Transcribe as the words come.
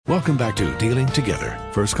Welcome back to Dealing Together.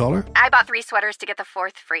 First caller? I bought 3 sweaters to get the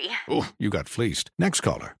 4th free. Oh, you got fleeced. Next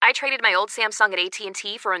caller? I traded my old Samsung at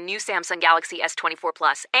AT&T for a new Samsung Galaxy S24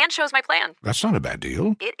 Plus and chose my plan. That's not a bad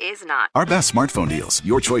deal. It is not. Our best smartphone deals.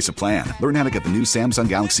 Your choice of plan. Learn how to get the new Samsung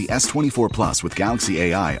Galaxy S24 Plus with Galaxy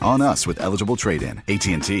AI on us with eligible trade-in.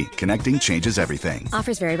 AT&T. Connecting changes everything.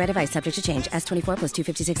 Offers vary by device. Subject to change. S24 plus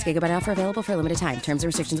 256 gigabyte offer available for a limited time. Terms and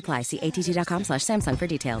restrictions apply. See att.com/Samsung for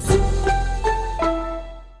details.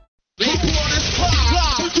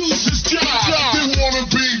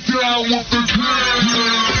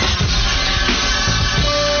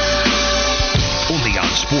 Only on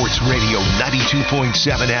Sports Radio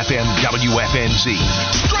 92.7 FM WFNZ.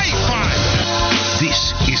 Straight fire.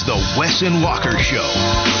 This is the Wes and Walker Show.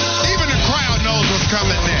 Even the crowd knows what's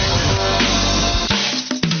coming next.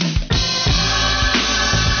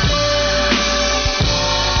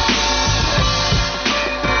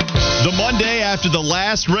 The Monday after the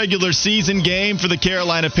last regular season game for the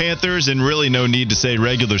Carolina Panthers, and really no need to say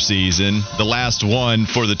regular season, the last one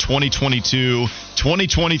for the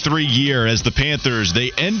 2022-2023 year as the Panthers,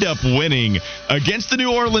 they end up winning against the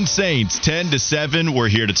New Orleans Saints 10-7. We're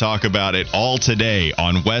here to talk about it all today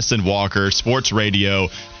on Wes and Walker Sports Radio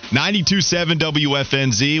 92.7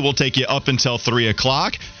 WFNZ. We'll take you up until 3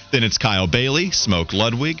 o'clock. Then it's Kyle Bailey, Smoke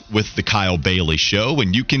Ludwig with the Kyle Bailey Show.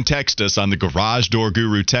 And you can text us on the Garage Door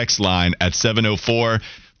Guru text line at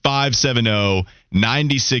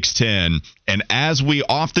 704-570-9610. And as we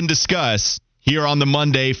often discuss here on the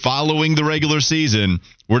Monday following the regular season,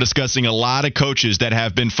 we're discussing a lot of coaches that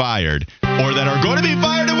have been fired or that are going to be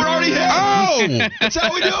fired and we're already here. Oh, that's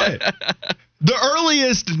how we do it. The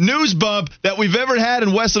earliest news bump that we've ever had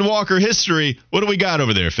in Wes and Walker history. What do we got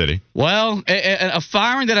over there, Fitty? Well, a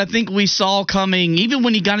firing that I think we saw coming even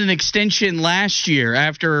when he got an extension last year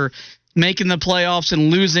after making the playoffs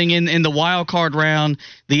and losing in the wild card round.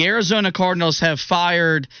 The Arizona Cardinals have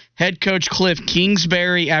fired head coach Cliff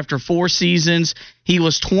Kingsbury after 4 seasons. He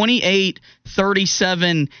was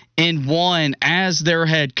 28-37-1 as their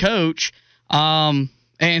head coach.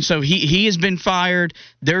 And so he has been fired.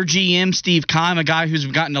 Their GM, Steve Keim, a guy who's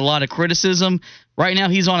gotten a lot of criticism. Right now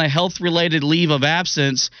he's on a health-related leave of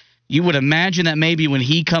absence. You would imagine that maybe when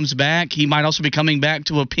he comes back, he might also be coming back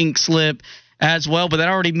to a pink slip as well. But that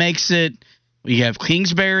already makes it – we have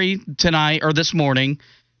Kingsbury tonight or this morning.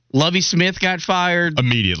 Lovie Smith got fired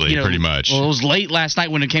immediately, pretty much. Well, it was late last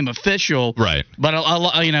night when it became official. Right. But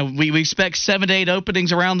we expect 7 to 8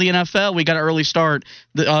 openings around the NFL. We got an early start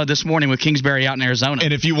this morning with Kingsbury out in Arizona.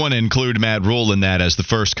 And if you want to include Matt Rule in that as the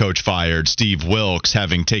first coach fired, Steve Wilkes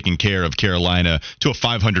having taken care of Carolina to a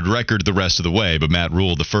 500 record the rest of the way, but Matt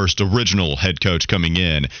Rule, the first original head coach coming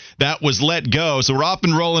in, that was let go. So we're off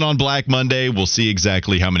and rolling on Black Monday. We'll see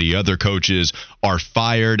exactly how many other coaches are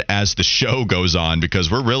fired as the show goes on,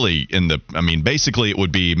 because we're really basically it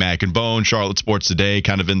would be Mac and Bone, Charlotte Sports Today,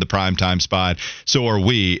 kind of in the primetime spot. So are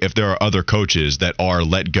we, if there are other coaches that are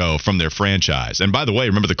let go from their franchise. And by the way,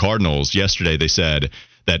 remember the Cardinals yesterday, they said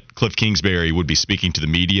that Cliff Kingsbury would be speaking to the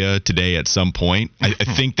media today at some point. I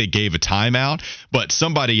think they gave a timeout, but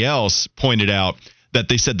somebody else pointed out that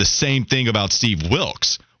they said the same thing about Steve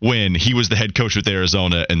Wilkes when he was the head coach with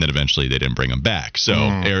Arizona, and then eventually they didn't bring him back. So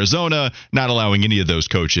Arizona not allowing any of those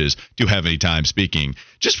coaches to have any time speaking.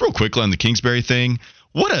 Just real quickly on the Kingsbury thing,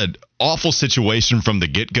 what an awful situation from the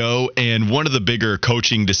get-go, and one of the bigger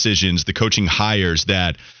coaching decisions, the coaching hires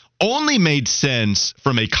that only made sense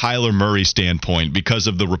from a Kyler Murray standpoint because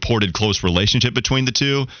of the reported close relationship between the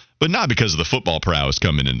two, but not because of the football prowess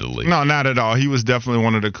coming into the league. No, not at all. He was definitely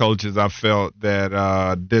one of the coaches I felt that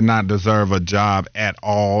did not deserve a job at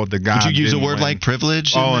all. The guy. Would you use a word like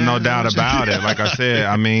privilege? Oh, no doubt about it. Like I said,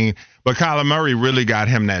 but Kyler Murray really got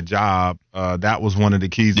him that job. That was one of the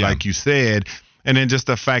keys, like you said. And then just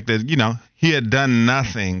the fact that, he had done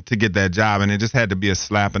nothing to get that job, and it just had to be a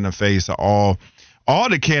slap in the face of all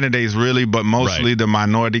the candidates, really, but mostly the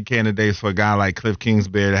minority candidates for a guy like Cliff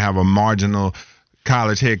Kingsbury to have a marginal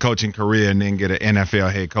college head coaching career and then get an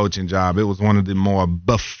NFL head coaching job. It was one of the more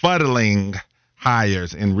befuddling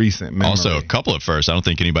hires in recent memory. Also, a couple of firsts. I don't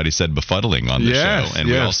think anybody said befuddling on the show. And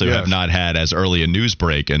we also have not had as early a news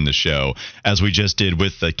break in the show as we just did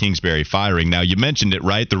with the Kingsbury firing. Now, you mentioned it,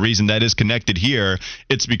 right? The reason that is connected here,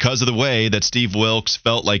 it's because of the way that Steve Wilkes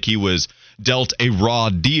felt like he was dealt a raw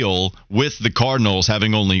deal with the Cardinals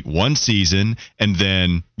having only one season, and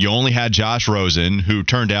then you only had Josh Rosen, who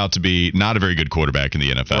turned out to be not a very good quarterback in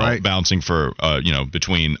the NFL, bouncing for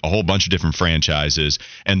between a whole bunch of different franchises,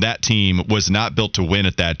 and that team was not built to win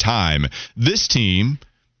at that time. This team,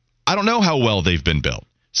 I don't know how well they've been built.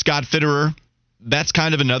 Scott Fitterer, that's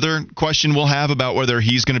kind of another question we'll have about whether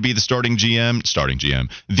he's going to be the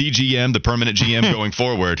the GM, the permanent GM going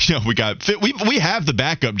forward. We have the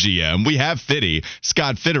backup GM. We have Fitty.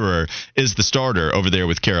 Scott Fitterer is the starter over there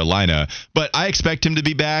with Carolina, but I expect him to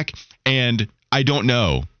be back, and I don't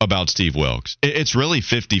know about Steve Wilks. It's really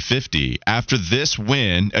 50-50. After this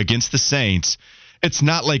win against the Saints, it's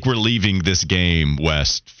not like we're leaving this game,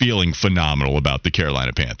 Wes, feeling phenomenal about the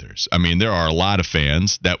Carolina Panthers. I mean, there are a lot of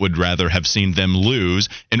fans that would rather have seen them lose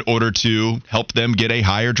in order to help them get a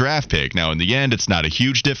higher draft pick. Now, in the end, it's not a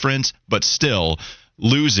huge difference, but still,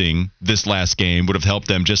 losing this last game would have helped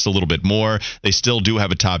them just a little bit more. They still do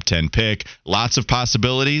have a top 10 pick. Lots of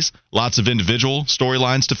possibilities, lots of individual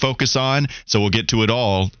storylines to focus on. So we'll get to it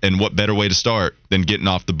all. And what better way to start than getting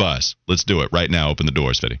off the bus? Let's do it right now. Open the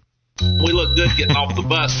doors, Fitty. We look good getting off the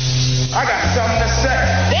bus. I got something to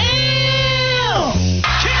say. Damn!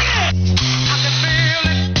 Kick it! I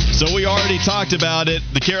can feel it. So we already talked about it.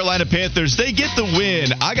 The Carolina Panthers, they get the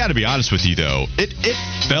win. I got to be honest with you, though. It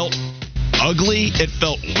felt ugly. It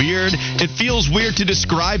felt weird. It feels weird to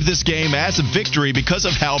describe this game as a victory because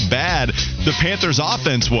of how bad the Panthers'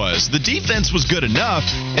 offense was. The defense was good enough,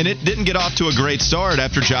 and it didn't get off to a great start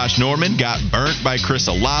after Josh Norman got burnt by Chris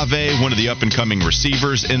Olave, one of the up-and-coming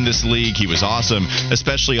receivers in this league. He was awesome,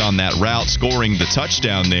 especially on that route, scoring the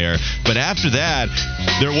touchdown there. But after that,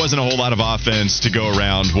 there wasn't a whole lot of offense to go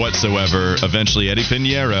around whatsoever. Eventually, Eddie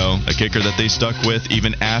Pinheiro, a kicker that they stuck with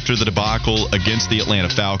even after the debacle against the Atlanta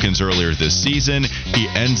Falcons earlier this season, he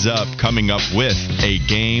ends up coming up with a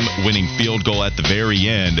game-winning field goal at the very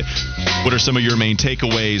end. What are some of your main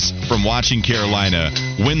takeaways from watching Carolina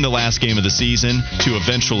win the last game of the season to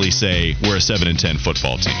eventually say we're a 7-10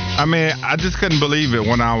 football team? I mean, I just couldn't believe it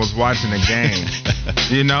when I was watching the game.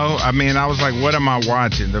 I was like, what am I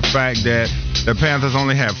watching? The fact that the Panthers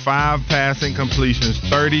only had 5 passing completions,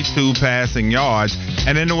 32 passing yards,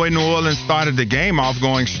 and then the way New Orleans started the game off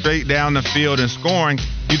going straight down the field and scoring,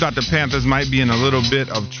 you thought the Panthers might be in a little bit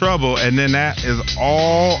of trouble, and then that is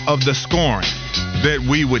all of the scoring that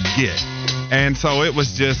we would get. And so it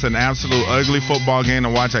was just an absolute ugly football game to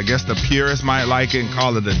watch. I guess the purists might like it and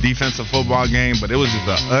call it a defensive football game, but it was just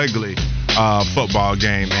an ugly football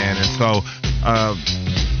game, man. And so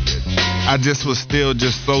I just was still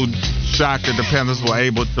just so shocked that the Panthers were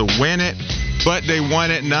able to win it. But they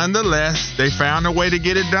won it nonetheless. They found a way to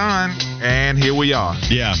get it done, and here we are.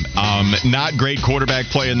 Yeah, not great quarterback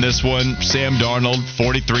play in this one. Sam Darnold,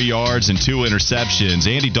 43 yards and 2 interceptions.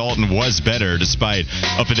 Andy Dalton was better despite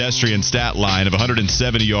a pedestrian stat line of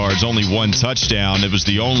 170 yards, only 1 touchdown. It was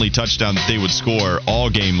the only touchdown that they would score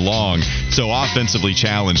all game long. So offensively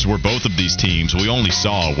challenged were both of these teams. We only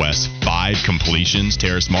saw, Wes, 5 completions.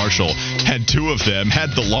 Terrace Marshall had 2 of them,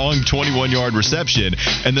 had the long 21-yard reception,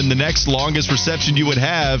 and then the next longest reception you would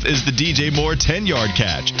have is the DJ Moore 10-yard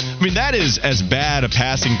catch. I mean, that is as bad a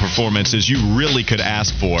passing performance as you really could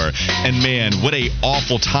ask for. And man, what a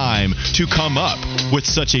awful time to come up with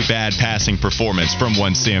such a bad passing performance from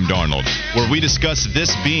one Sam Darnold, where we discussed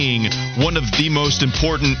this being one of the most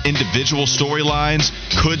important individual storylines.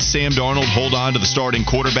 Could Sam Darnold hold on to the starting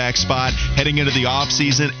quarterback spot heading into the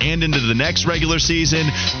offseason and into the next regular season?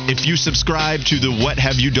 If you subscribe to the what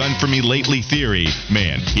have you done for me lately theory,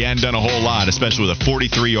 man, he hadn't done a whole lot, especially with a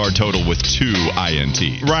 43-yard total with 2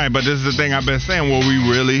 INTs. Right, but this is the thing I've been saying. Were we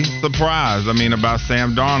really surprised? About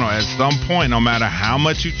Sam Darnold. At some point, no matter how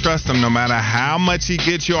much you trust him, no matter how much he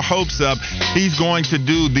gets your hopes up, he's going to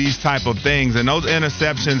do these type of things. And those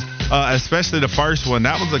interceptions, especially the first one,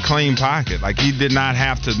 that was a clean pocket. Like, he did not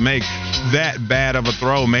have to make that bad of a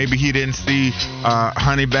throw. Maybe he didn't see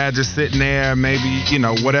Honey Badger sitting there, maybe,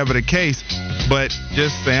 whatever the case. But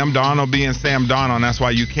just Sam Darnold being Sam Darnold, and that's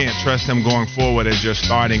why you can't trust him going forward as your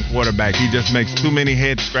starting quarterback. He just makes too many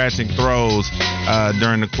head-scratching throws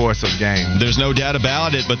during the course of games. There's no doubt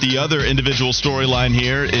about it, but the other individual storyline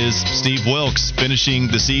here is Steve Wilks finishing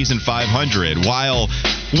the season 500. While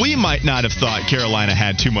we might not have thought Carolina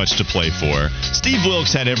had too much to play for, Steve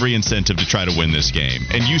Wilks had every incentive to try to win this game.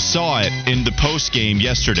 And you saw it in the post-game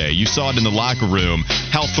yesterday. You saw it in the locker room,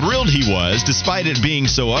 how thrilled he was, despite it being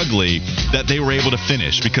so ugly, that they were able to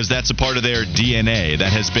finish, because that's a part of their DNA.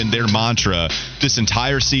 That has been their mantra this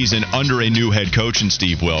entire season under a new head coach in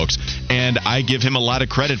Steve Wilks, and I give him a lot of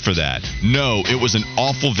credit for that. No, it was an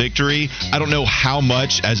awful victory. I don't know how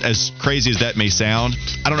much, as crazy as that may sound,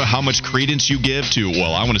 I don't know how much credence you give to,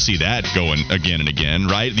 well, I want to see that going again and again,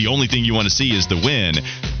 right? The only thing you want to see is the win.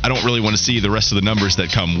 I don't really want to see the rest of the numbers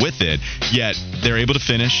that come with it, yet they're able to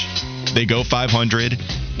finish. They go 500.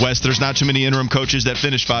 Wes, there's not too many interim coaches that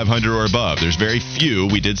finish 500 or above. There's very few.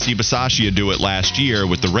 We did see Bisaccia do it last year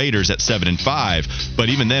with the Raiders at 7-5, but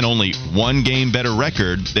even then only one game better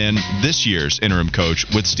record than this year's interim coach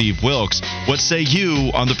with Steve Wilks. What say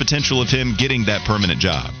you on the potential of him getting that permanent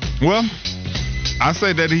job? Well, I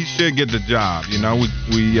say that he should get the job. You know,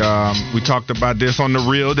 we talked about this on the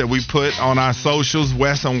reel that we put on our socials,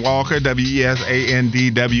 Wes and Walker, WESANDWALKER,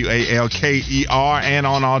 and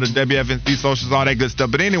on all the WFNC socials, all that good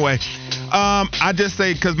stuff. But anyway, I just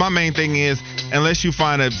say, because my main thing is, unless you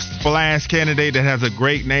find a splash candidate that has a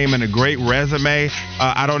great name and a great resume,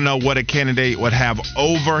 I don't know what a candidate would have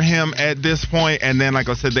over him at this point. And then, like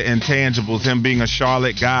I said, the intangibles, him being a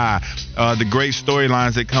Charlotte guy, the great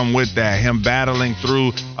storylines that come with that, him battling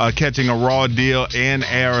through catching a raw deal in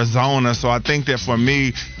Arizona. So I think that for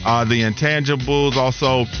me, the intangibles,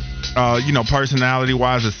 also,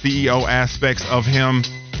 personality-wise, the CEO aspects of him,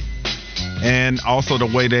 and also the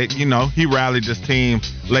way that, he rallied this team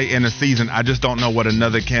late in the season. I just don't know what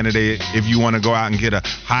another candidate, if you want to go out and get a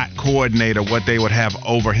hot coordinator, what they would have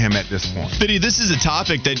over him at this point. Biddy, this is a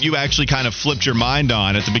topic that you actually kind of flipped your mind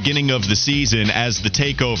on at the beginning of the season as the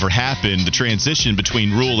takeover happened, the transition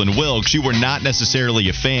between Rule and Wilks. You were not necessarily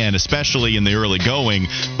a fan, especially in the early going,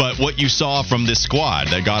 but what you saw from this squad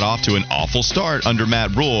that got off to an awful start under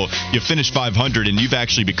Matt Rule, you finished 500 and you've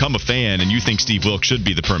actually become a fan and you think Steve Wilks should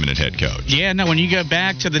be the permanent head coach. Yeah, no, when you go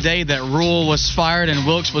back to the day that Rule was fired and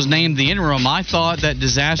Wilks was named the interim, I thought that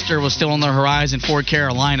disaster was still on the horizon for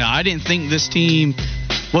Carolina. I didn't think this team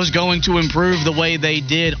was going to improve the way they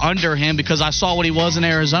did under him because I saw what he was in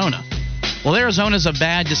Arizona. Well, Arizona's a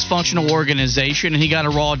bad, dysfunctional organization, and he got a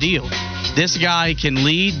raw deal. This guy can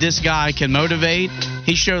lead. This guy can motivate.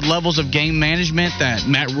 He showed levels of game management that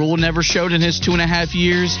Matt Rule never showed in his 2.5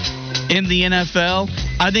 years in the NFL.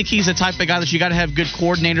 I think he's the type of guy that you got to have good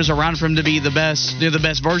coordinators around for him to be the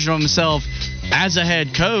best version of himself as a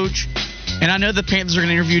head coach. And I know the Panthers are going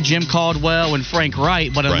to interview Jim Caldwell and Frank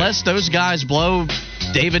Wright, but unless those guys blow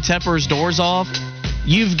David Tepper's doors off,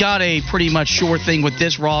 you've got a pretty much sure thing with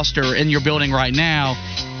this roster in your building right now.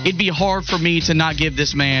 It'd be hard for me to not give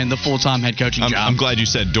this man the full-time head coaching job. I'm glad you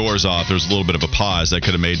said doors off. There was a little bit of a pause that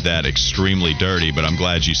could have made that extremely dirty, but I'm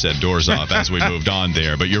glad you said doors off as we moved on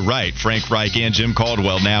there. But you're right. Frank Reich and Jim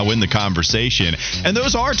Caldwell now in the conversation. And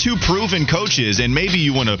those are two proven coaches, and maybe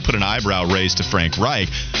you want to put an eyebrow raise to Frank Reich,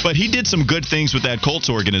 but he did some good things with that Colts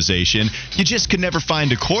organization. You just could never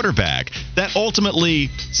find a quarterback. That ultimately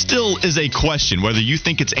still is a question. Whether you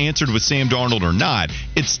think it's answered with Sam Darnold or not,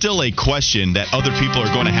 it's still a question that other people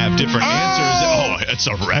are going to have different answers. Oh, it's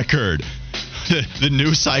a record. The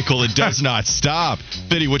news cycle, it does not stop.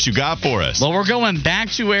 Biddy, what you got for us? Well, we're going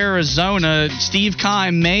back to Arizona. Steve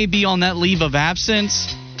Keim may be on that leave of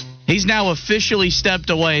absence. He's now officially stepped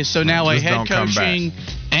away, so now a head coaching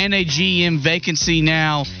and a GM vacancy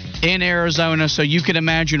now in Arizona. So you can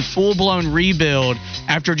imagine full-blown rebuild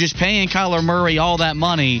after just paying Kyler Murray all that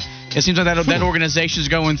money. It seems like that organization is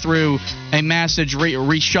going through a massive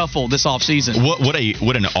reshuffle this offseason.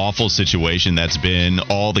 What an awful situation that's been,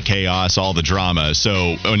 all the chaos, all the drama.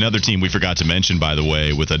 So another team we forgot to mention, by the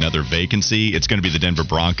way, with another vacancy, it's going to be the Denver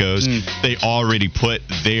Broncos. They already put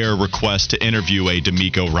their request to interview a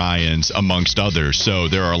DeMeco Ryans amongst others. So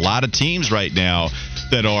there are a lot of teams right now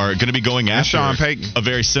that are going to be going after Sean Payton, a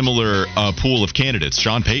very similar pool of candidates.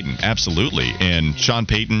 Sean Payton, absolutely. And Sean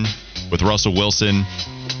Payton with Russell Wilson,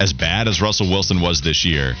 as bad as Russell Wilson was this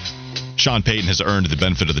year, Sean Payton has earned the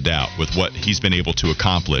benefit of the doubt with what he's been able to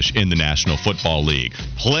accomplish in the National Football League.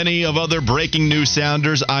 Plenty of other breaking news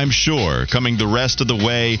sounders, I'm sure, coming the rest of the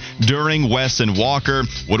way during Wes and Walker.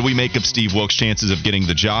 What do we make of Steve Wilks' chances of getting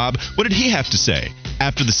the job? What did he have to say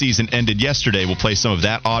after the season ended yesterday? We'll play some of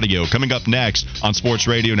that audio coming up next on Sports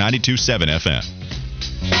Radio 92.7 FM.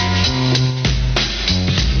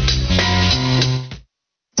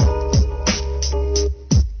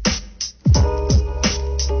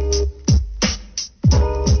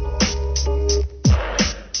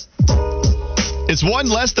 It's one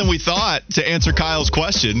less than we thought to answer Kyle's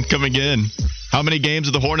question coming in. How many games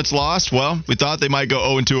have the Hornets lost? Well, we thought they might go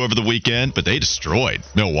 0-2 over the weekend, but they destroyed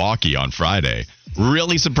Milwaukee on Friday.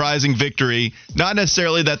 Really surprising victory. Not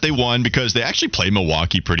necessarily that they won, because they actually played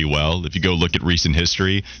Milwaukee pretty well. If you go look at recent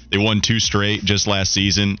history, they won 2 straight just last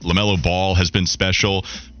season. LaMelo Ball has been special,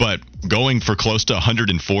 but going for close to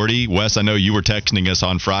 140. Wes, I know you were texting us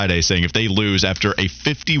on Friday saying if they lose after a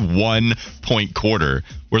 51-point quarter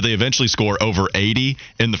where they eventually score over 80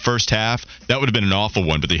 in the first half, that would have been an awful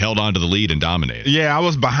one, but they held on to the lead and dominated. Yeah, I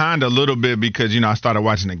was behind a little bit because, I started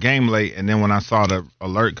watching the game late, and then when I saw the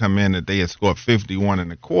alert come in that they had scored 51 in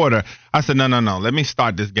the quarter, I said, no, let me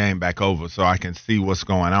start this game back over so I can see what's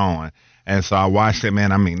going on. And so I watched it,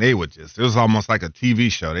 man. I mean, it was almost like a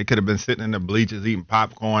TV show. They could have been sitting in the bleachers eating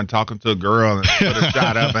popcorn, talking to a girl, and put a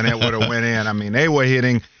shot up, and it would have went in. I mean, they were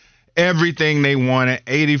hitting everything they wanted,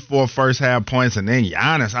 84 first half points. And then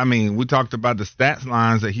Giannis, I mean, we talked about the stats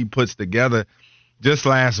lines that he puts together just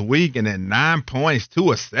last week, and then 9 points,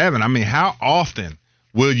 2 of 7. I mean, how often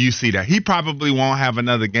will you see that? He probably won't have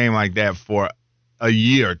another game like that for a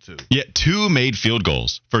year or two. Yeah, 2 made field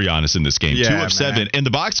goals for Giannis in this game. Yeah, 2 of 7. And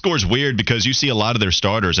the box score is weird because you see a lot of their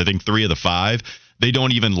starters, I think 3 of the 5, they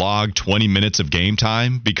don't even log 20 minutes of game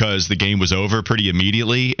time because the game was over pretty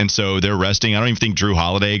immediately. And so they're resting. I don't even think Drew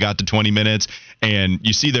Holiday got to 20 minutes. And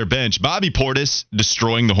you see their bench. Bobby Portis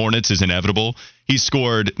destroying the Hornets is inevitable. He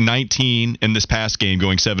scored 19 in this past game,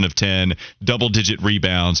 going 7 of 10, double-digit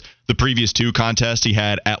rebounds. The previous 2 contests, he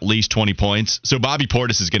had at least 20 points. So Bobby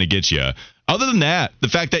Portis is going to get you. Other than that, the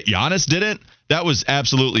fact that Giannis didn't, that was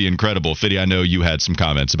absolutely incredible. Fiddy, I know you had some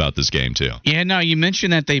comments about this game, too. Yeah, no, you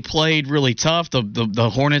mentioned that they played really tough.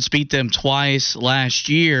 The Hornets beat them twice last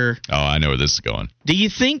year. Oh, I know where this is going. Do you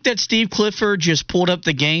think that Steve Clifford just pulled up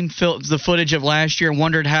the footage of last year and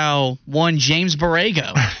wondered how one James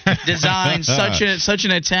Borrego designed such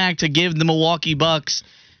an attack to give the Milwaukee Bucks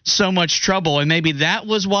so much trouble, and maybe that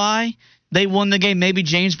was why they won the game? Maybe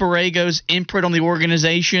James Borrego's imprint on the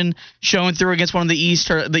organization showing through against one of the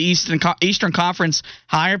Eastern Conference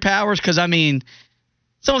higher powers. Because I mean,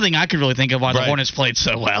 something I could really think of why the Hornets played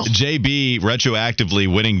so well. JB retroactively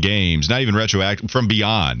winning games, not even retroactive, from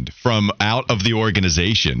beyond, from out of the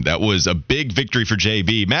organization. That was a big victory for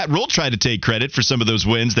JB. Matt Rule tried to take credit for some of those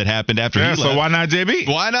wins that happened after he left. So why not JB?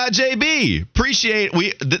 Why not JB?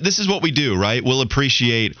 This is what we do, right? We'll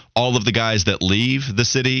appreciate all of the guys that leave the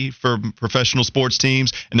city for professional sports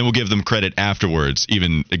teams, and then we'll give them credit afterwards,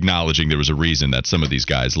 even acknowledging there was a reason that some of these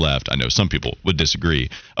guys left. I know some people would disagree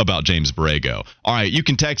about James Borrego. All right, you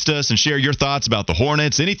can text us and share your thoughts about the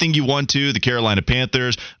Hornets, anything you want to, the Carolina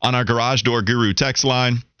Panthers, on our Garage Door Guru text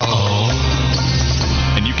line.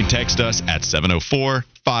 And you can text us at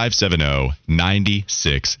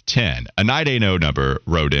 704-570-9610. A 980 number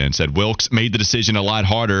wrote in, said Wilkes made the decision a lot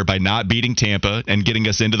harder by not beating Tampa and getting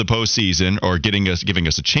us into the postseason, or giving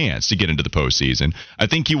us a chance to get into the postseason. I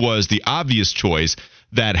think he was the obvious choice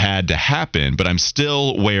that had to happen, but I'm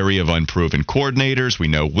still wary of unproven coordinators. We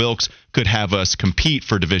know Wilkes could have us compete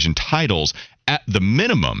for division titles at the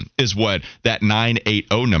minimum, is what that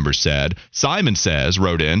 980 number said. Simon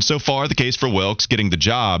wrote in, so far the case for Wilkes getting the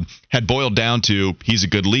job had boiled down to he's a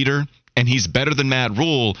good leader and he's better than Matt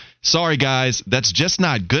Rule. Sorry, guys, that's just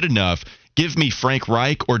not good enough. Give me Frank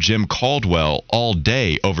Reich or Jim Caldwell all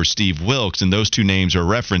day over Steve Wilkes, and those 2 names are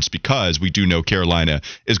referenced because we do know Carolina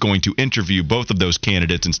is going to interview both of those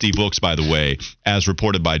candidates. And Steve Wilkes, by the way, as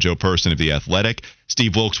reported by Joe Person of The Athletic,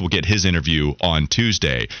 Steve Wilkes will get his interview on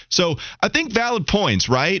Tuesday. So I think valid points,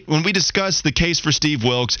 right? When we discuss the case for Steve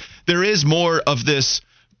Wilkes, there is more of this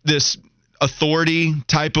authority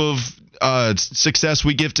type of success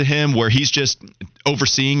we give to him, where he's just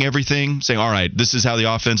overseeing everything, saying, all right, this is how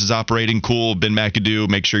the offense is operating. Cool. Ben McAdoo,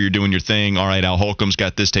 make sure you're doing your thing. All right, Al Holcomb's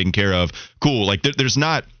got this taken care of. Cool. Like there's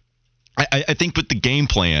not, I think with the game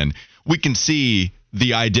plan, we can see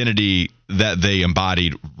the identity that they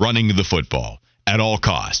embodied running the football at all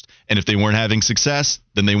cost. And if they weren't having success,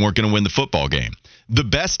 then they weren't going to win the football game. The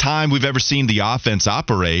best time we've ever seen the offense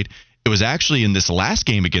operate, it was actually in this last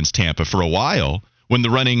game against Tampa for a while. When the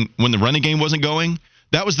running game wasn't going,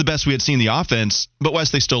 that was the best we had seen the offense. But Wes,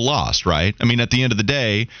 they still lost, right? I mean, at the end of the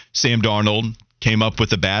day, Sam Darnold came up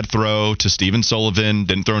with a bad throw to Steven Sullivan,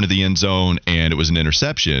 didn't throw into the end zone, and it was an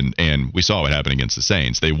interception. And we saw what happened against the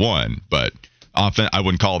Saints. They won, but I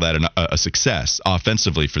wouldn't call that a success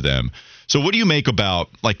offensively for them. So what do you make about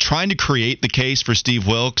like trying to create the case for Steve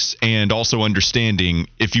Wilkes, and also understanding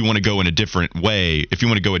if you want to go in a different way, if you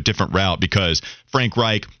want to go a different route, because Frank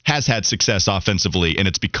Reich has had success offensively, and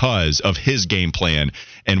it's because of his game plan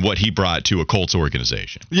and what he brought to a Colts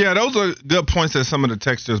organization? Yeah, those are good points that some of the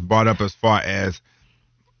texters brought up as far as,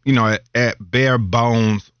 at bare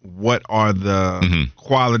bones, what are the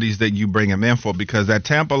qualities that you bring him in for? Because that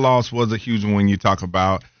Tampa loss was a huge one when you talk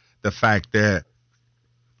about the fact that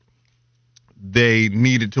they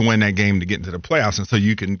needed to win that game to get into the playoffs. And so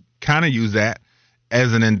you can kind of use that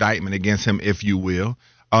as an indictment against him, if you will.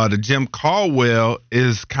 The Jim Caldwell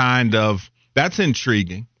is that's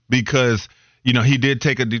intriguing because, he did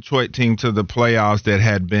take a Detroit team to the playoffs that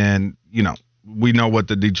had been, we know what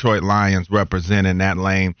the Detroit Lions represent in that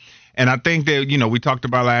lane. And I think that, we talked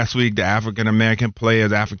about last week, the African-American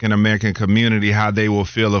players, African-American community, how they will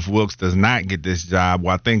feel if Wilks does not get this job.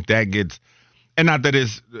 Well, I think that gets, and not that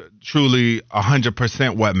it's truly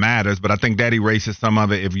 100% what matters, but I think that erases some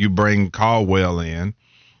of it if you bring Caldwell in.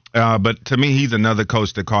 But to me, he's another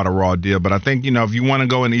coach that caught a raw deal. But I think, if you want to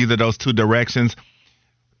go in either of those two directions,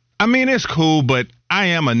 I mean, it's cool, but I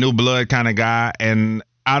am a new blood kind of guy. And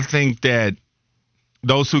I think that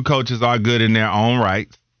those two coaches are good in their own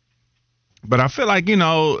rights. But I feel like,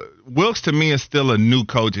 Wilks to me is still a new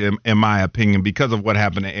coach in my opinion because of what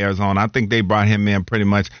happened in Arizona. I think they brought him in pretty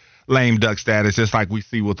much lame duck status, just like we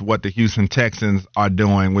see with what the Houston Texans are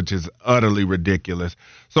doing, which is utterly ridiculous.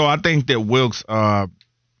 So I think that Wilks, I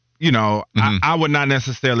would not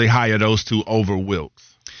necessarily hire those two over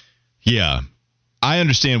Wilks. Yeah. I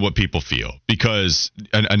understand what people feel because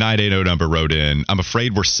a 980 number wrote in, I'm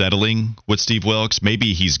afraid we're settling with Steve Wilks.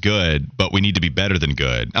 Maybe he's good, but we need to be better than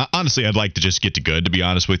good. Honestly, I'd like to just get to good, to be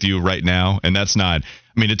honest with you right now. And that's not,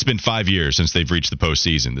 it's been 5 years since they've reached the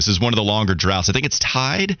postseason. This is one of the longer droughts. I think it's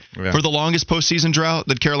tied for the longest postseason drought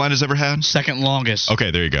that Carolina's ever had. Second longest.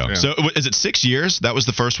 Okay, there you go. Yeah. So is it 6 years? That was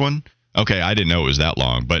the first one? Okay, I didn't know it was that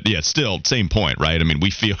long. But yeah, still, same point, right?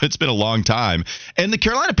 We feel it's been a long time. And the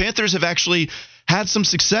Carolina Panthers have actually had some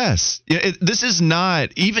success. This is not,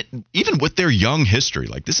 even with their young history,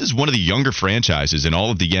 like this is one of the younger franchises in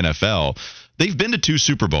all of the NFL. They've been to 2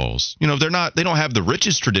 Super Bowls. They don't have the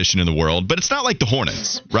richest tradition in the world, but it's not like the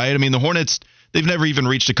Hornets, right? The Hornets, they've never even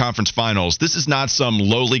reached a conference finals. This is not some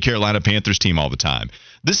lowly Carolina Panthers team all the time.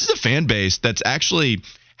 This is a fan base that's actually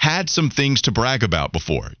had some things to brag about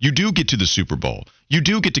before. You do get to the Super Bowl. You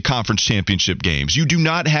do get to conference championship games. You do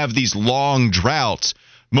not have these long droughts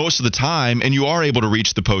most of the time, and you are able to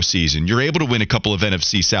reach the postseason. You're able to win a couple of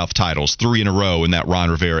NFC South titles, 3 in a row in that Ron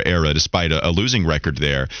Rivera era, despite a losing record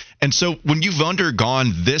there. And so when you've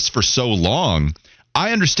undergone this for so long,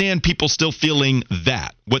 I understand people still feeling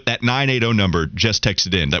what that 980 number just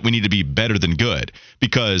texted in, that we need to be better than good,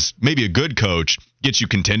 because maybe a good coach gets you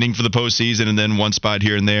contending for the postseason and then one spot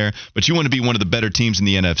here and there, but you want to be one of the better teams in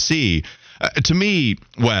the NFC. To me,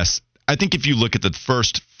 Wes, I think if you look at the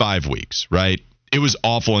first 5 weeks, right, it was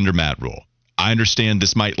awful under Matt Rule. I understand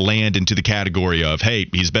this might land into the category of, hey,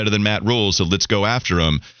 he's better than Matt Rule, so let's go after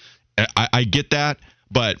him. I get that,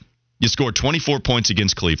 but you scored 24 points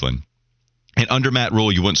against Cleveland. And under Matt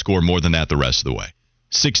Rule, you wouldn't score more than that the rest of the way.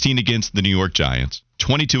 16 against the New York Giants,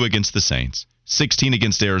 22 against the Saints, 16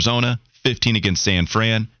 against Arizona, 15 against San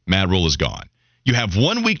Fran. Matt Rule is gone. You have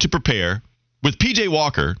 1 week to prepare with P.J.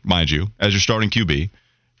 Walker, mind you, as your starting QB,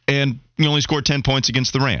 and you only scored 10 points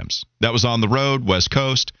against the Rams. That was on the road, West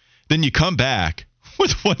Coast. Then you come back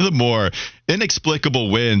with one of the more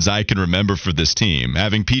inexplicable wins I can remember for this team,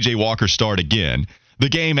 having P.J. Walker start again, the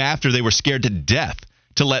game after they were scared to death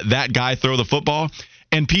to let that guy throw the football.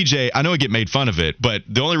 And PJ, I know I get made fun of it, but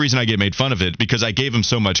the only reason I get made fun of it because I gave him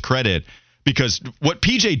so much credit, because what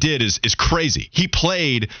PJ did is crazy. He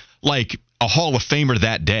played like a Hall of Famer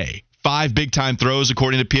that day. 5 big-time throws,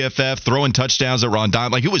 according to PFF, throwing touchdowns at Ron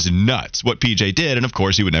Don. Like, it was nuts what PJ did, and of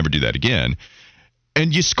course he would never do that again.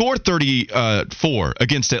 And you scored 34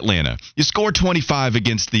 against Atlanta. You scored 25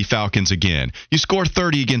 against the Falcons again. You scored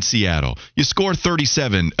 30 against Seattle. You scored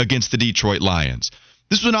 37 against the Detroit Lions.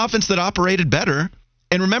 This was an offense that operated better.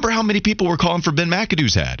 And remember how many people were calling for Ben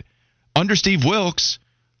McAdoo's head. Under Steve Wilks,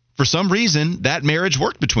 for some reason, that marriage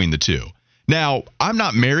worked between the two. Now, I'm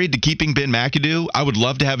not married to keeping Ben McAdoo. I would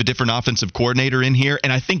love to have a different offensive coordinator in here,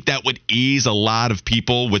 and I think that would ease a lot of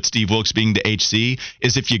people with Steve Wilks being the HC,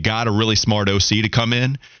 is if you got a really smart OC to come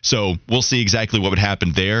in. So we'll see exactly what would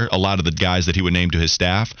happen there, a lot of the guys that he would name to his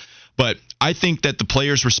staff. But I think that the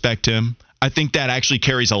players respect him. I think that actually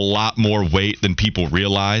carries a lot more weight than people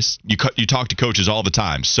realize. You talk to coaches all the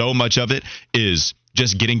time. So much of it is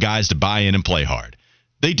just getting guys to buy in and play hard.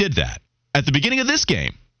 They did that. At the beginning of this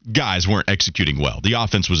game, guys weren't executing well. The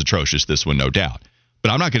offense was atrocious, this one, no doubt. But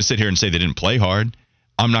I'm not going to sit here and say they didn't play hard.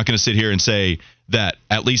 I'm not going to sit here and say that,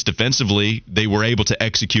 at least defensively, they were able to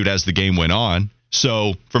execute as the game went on.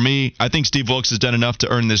 So, for me, I think Steve Wilks has done enough to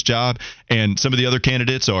earn this job, and some of the other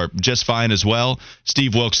candidates are just fine as well.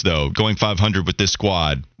 Steve Wilks, though, going 500 with this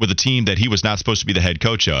squad, with a team that he was not supposed to be the head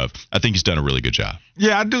coach of, I think he's done a really good job.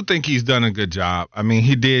 Yeah, I do think he's done a good job. I mean,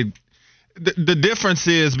 he did. The difference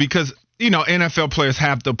is because, NFL players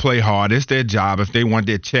have to play hard. It's their job. If they want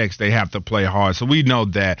their checks, they have to play hard. So we know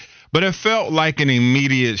that. but it felt like an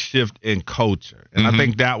immediate shift in culture. And I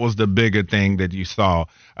think that was the bigger thing that you saw.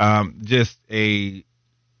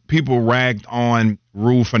 People ragged on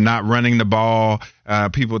Rule for not running the ball.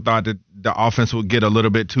 People thought that the offense would get a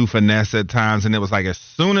little bit too finesse at times. And it was like as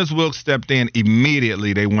soon as Wilkes stepped in,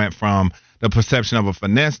 immediately they went from the perception of a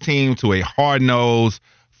finesse team to a hard-nosed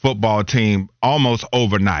football team almost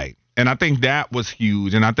overnight. And I think that was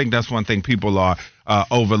huge. And I think that's one thing people are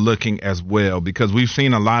overlooking as well, because we've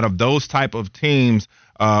seen a lot of those type of teams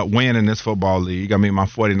win in this football league. I mean, my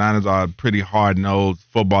 49ers are a pretty hard-nosed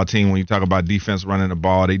football team when you talk about defense running the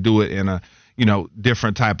ball. They do it in a,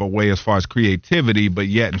 different type of way as far as creativity, but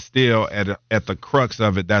yet and still at the crux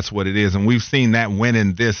of it, that's what it is. And we've seen that win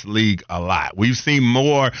in this league a lot. We've seen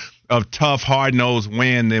more of tough, hard-nosed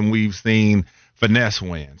win than we've seen finesse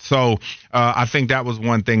win. So I think that was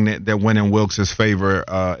one thing that went in Wilkes' favor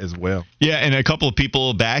as well. Yeah, and a couple of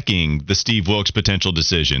people backing the Steve Wilkes potential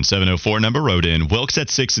decision. 704 number wrote in, Wilkes at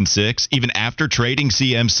 6-6, even after trading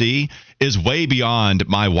CMC, is way beyond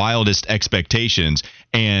my wildest expectations.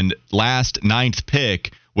 And last 9th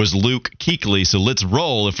pick was Luke Kuechly, so let's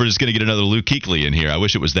roll if we're just going to get another Luke Kuechly in here. I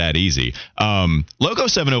wish it was that easy. Logo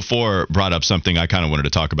 704 brought up something I kind of wanted to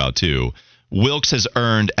talk about too. Wilkes has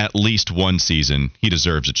earned at least one season. He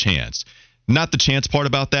deserves a chance. Not the chance part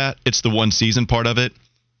about that. It's the one season part of it.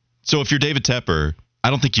 So if you're David Tepper, I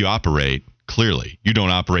don't think you operate, clearly, you don't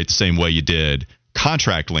operate the same way you did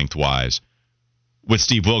contract length-wise with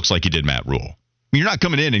Steve Wilkes like you did Matt Rule. You're not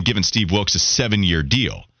coming in and giving Steve Wilkes a 7-year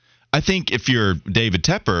deal. I think if you're David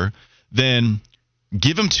Tepper, then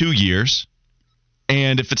give him 2 years,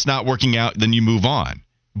 and if it's not working out, then you move on.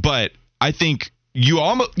 But I think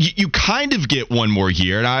you kind of get one more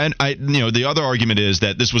year. And I the other argument is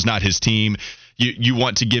that this was not his team. You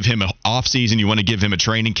want to give him an offseason. You want to give him a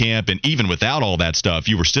training camp. And even without all that stuff,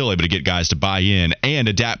 you were still able to get guys to buy in and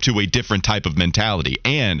adapt to a different type of mentality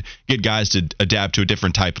and get guys to adapt to a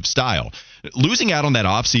different type of style. Losing out on that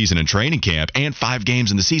offseason and training camp and 5 games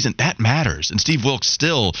in the season, that matters. And Steve Wilkes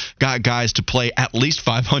still got guys to play at least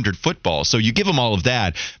 500 football. So you give him all of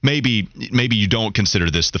that. Maybe you don't consider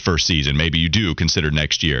this the first season. Maybe you do consider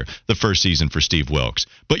next year the first season for Steve Wilkes.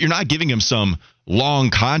 But you're not giving him some long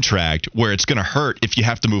contract where it's going to hurt if you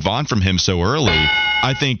have to move on from him so early.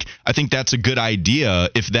 I think that's a good idea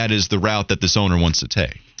if that is the route that this owner wants to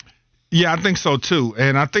take. Yeah, I think so too.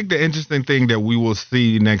 And I think the interesting thing that we will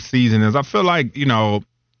see next season is I feel like,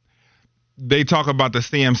 they talk about the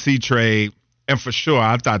CMC trade, and for sure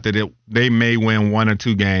I thought that they may win 1 or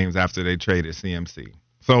 2 games after they traded CMC.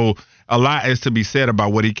 So a lot is to be said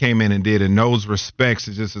about what he came in and did in those respects,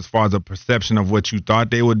 just as far as a perception of what you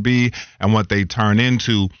thought they would be and what they turn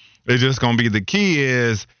into. It's just going to be the key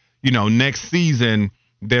is, next season,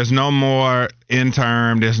 there's no more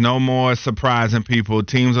interim. There's no more surprising people.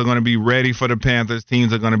 Teams are going to be ready for the Panthers.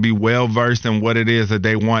 Teams are going to be well-versed in what it is that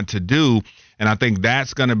they want to do. And I think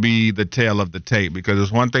that's going to be the tail of the tape, because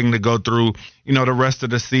it's one thing to go through, the rest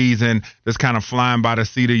of the season just kind of flying by the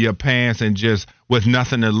seat of your pants and just with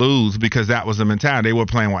nothing to lose, because that was the mentality. They were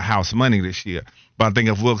playing with house money this year. But I think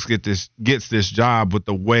if Wilkes gets this job with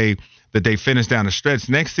the way that they finish down the stretch,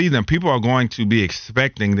 next season people are going to be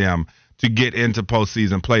expecting them to get into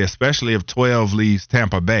postseason play, especially if 12 leaves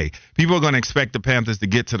Tampa Bay. People are going to expect the Panthers to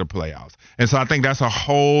get to the playoffs. And so I think that's a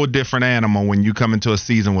whole different animal when you come into a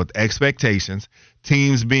season with expectations,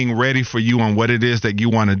 teams being ready for you on what it is that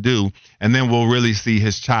you want to do, and then we'll really see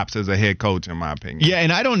his chops as a head coach, in my opinion. Yeah,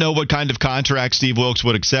 and I don't know what kind of contract Steve Wilkes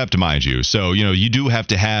would accept, mind you. So, you do have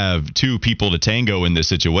to have 2 people to tango in this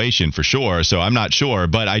situation for sure. So I'm not sure,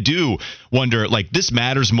 but I do wonder, this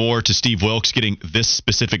matters more to Steve Wilkes getting this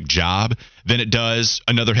specific job than it does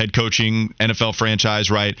another head coaching NFL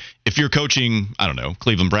franchise, right? If you're coaching, I don't know,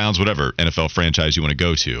 Cleveland Browns, whatever NFL franchise you want to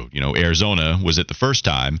go to, Arizona was it the first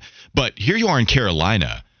time, but here you are in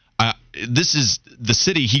Carolina. This is the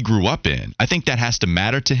city he grew up in. I think that has to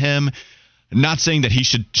matter to him. Not saying that he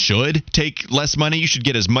should take less money. You should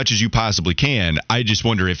get as much as you possibly can. I just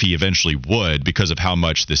wonder if he eventually would, because of how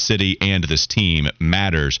much the city and this team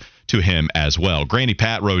matters to him as well. Granny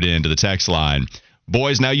Pat wrote into the text line,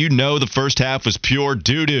 boys, now the first half was pure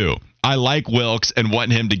doo-doo. I like Wilkes and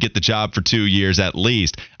want him to get the job for 2 years at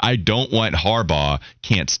least. I don't want Harbaugh.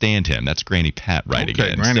 Can't stand him. That's Granny Pat writing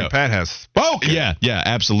in. Granny Pat has spoken. Yeah,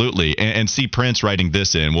 absolutely. And C. Prince writing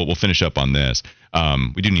this in. We'll finish up on this.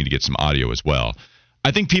 We do need to get some audio as well.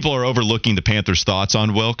 I think people are overlooking the Panthers' thoughts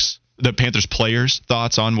on Wilkes. The Panthers players'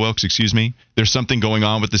 thoughts on Wilkes, There's something going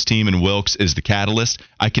on with this team, and Wilkes is the catalyst.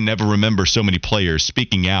 I can never remember so many players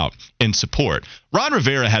speaking out in support. Ron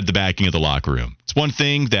Rivera had the backing of the locker room. It's one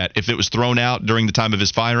thing that if it was thrown out during the time of his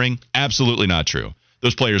firing, absolutely not true.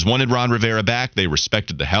 Those players wanted Ron Rivera back. They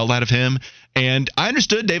respected the hell out of him. And I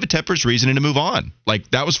understood David Tepper's reasoning to move on. Like,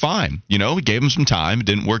 that was fine. You know, he gave him some time. It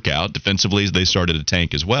didn't work out. Defensively, they started to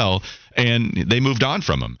tank as well, and they moved on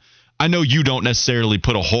from him. I know you don't necessarily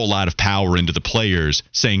put a whole lot of power into the players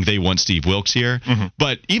saying they want Steve Wilks here.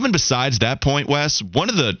 But even besides that point, Wes, one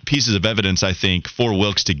of the pieces of evidence, I think, for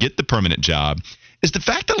Wilks to get the permanent job is the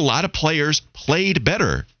fact that a lot of players played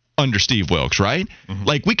better under Steve Wilks, right?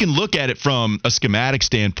 Like, we can look at it from a schematic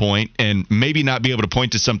standpoint and maybe not be able to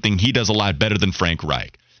point to something he does a lot better than Frank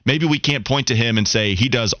Reich. Maybe we can't point to him and say he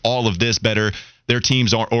does all of this better. Their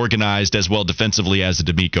teams aren't organized as well defensively as the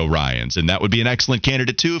D'Amico Ryans, and that would be an excellent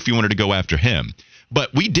candidate, too, if you wanted to go after him.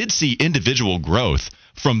 But we did see individual growth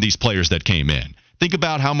from these players that came in. Think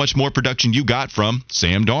about how much more production you got from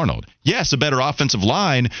Sam Darnold. Yes, a better offensive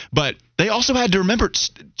line, but they also had to remember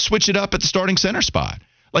switch it up at the starting center spot.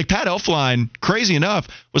 Like, Pat Elflein, crazy enough,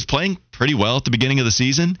 was playing pretty well at the beginning of the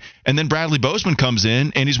season, and then Bradley Bozeman comes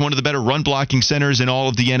in, and he's one of the better run-blocking centers in all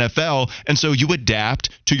of the NFL, and so you adapt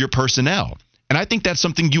to your personnel. And I think that's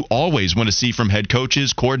something you always want to see from head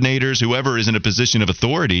coaches, coordinators, whoever is in a position of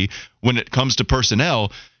authority when it comes to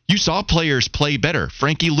personnel. You saw players play better.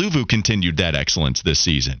 Frankie Louvu continued that excellence this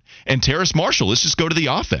season. And Terrace Marshall, let's just go to the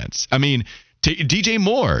offense. I mean, DJ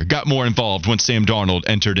Moore got more involved when Sam Darnold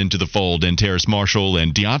entered into the fold, and Terrace Marshall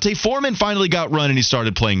and Deontay Foreman finally got run and he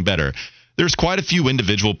started playing better. There's quite a few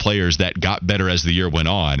individual players that got better as the year went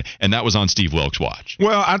on, and that was on Steve Wilks' watch.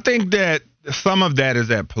 Well, I think that some of that is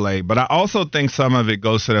at play, but I also think some of it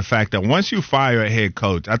goes to the fact that once you fire a head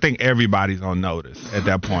coach, I think everybody's on notice at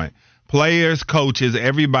that point. Players, coaches,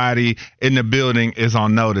 everybody in the building is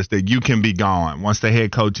on notice that you can be gone once the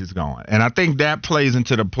head coach is gone. And I think that plays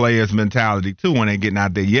into the players' mentality, too, when they're getting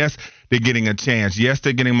out there. Yes, they're getting a chance. Yes,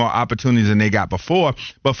 they're getting more opportunities than they got before.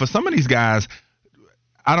 But for some of these guys,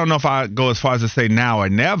 I don't know if I go as far as to say now or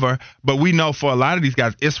never, but we know for a lot of these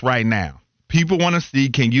guys, it's right now. People want to see,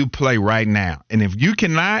 can you play right now? And if you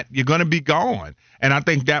cannot, you're going to be gone. And I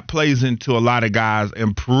think that plays into a lot of guys'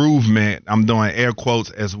 improvement. I'm doing air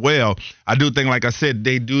quotes as well. I do think, like I said,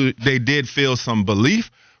 they did feel some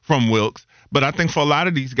belief from Wilks. But I think for a lot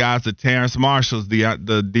of these guys, the Terrace Marshalls, the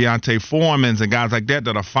Deontay Foremans and guys like that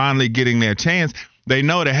are finally getting their chance, they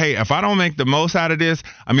know that, hey, if I don't make the most out of this,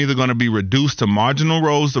 I'm either going to be reduced to marginal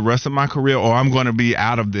roles the rest of my career or I'm going to be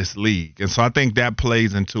out of this league. And so I think that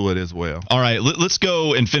plays into it as well. All right, let's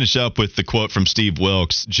go and finish up with the quote from Steve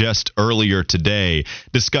Wilks just earlier today,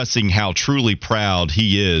 discussing how truly proud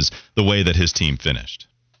he is the way that his team finished.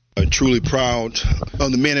 Truly proud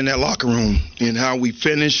of the men in that locker room and how we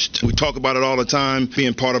finished. We talk about it all the time,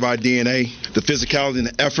 being part of our DNA, the physicality and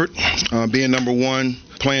the effort, being number one,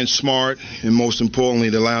 playing smart, and most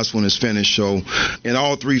importantly, the last one is finished. So in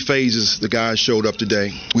all three phases, the guys showed up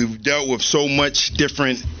today. We've dealt with so much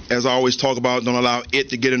different, as I always talk about, don't allow it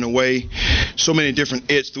to get in the way, so many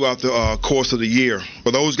different its throughout the course of the year.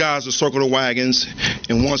 But those guys will circle the wagons,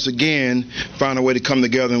 and once again, find a way to come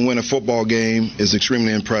together and win a football game is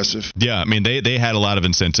extremely impressive. Yeah, I mean, they had a lot of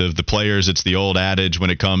incentive. The players, it's the old adage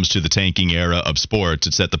when it comes to the tanking era of sports.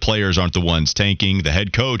 It's that the players aren't the ones tanking. The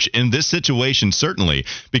head coach, in this situation, certainly,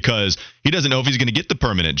 because he doesn't know if he's going to get the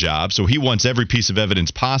permanent job, so he wants every piece of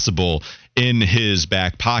evidence possible in his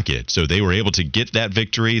back pocket. So they were able to get that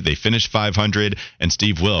victory. They finished 500, and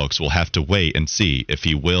Steve Wilks will have to wait and see if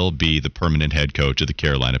he will be the permanent head coach of the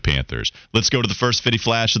Carolina Panthers. Let's go to the first Fitty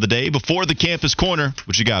Flash of the day before the Campus Corner.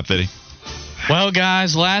 What you got, Fitty? Well,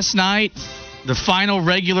 guys, last night, the final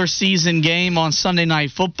regular season game on Sunday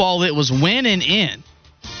Night Football, it was win and in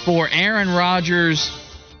for Aaron Rodgers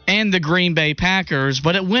and the Green Bay Packers,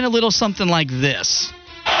 but it went a little something like this.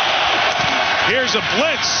 Here's a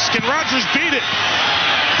blitz. Can Rodgers beat it?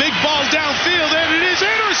 Big ball downfield, and it is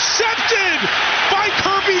intercepted by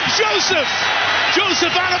Kirby Joseph.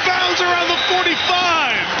 Joseph out of bounds around the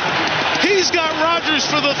 45. He's got Rodgers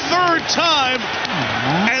for the third time,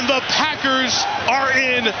 and the Packers are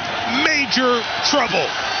in major trouble.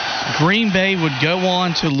 Green Bay would go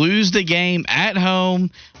on to lose the game at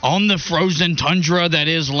home on the frozen tundra that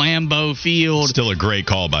is Lambeau Field. Still a great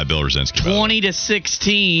call by Bill Rosinski.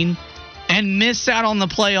 20-16, and miss out on the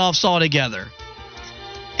playoffs altogether.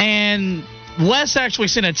 And Wes actually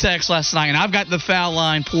sent a text last night, and I've got the foul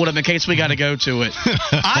line pulled up in case we got to go to it.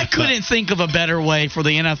 I couldn't think of a better way for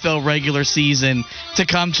the NFL regular season to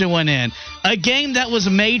come to an end. A game that was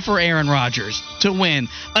made for Aaron Rodgers to win.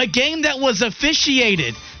 A game that was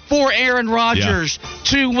officiated for Aaron Rodgers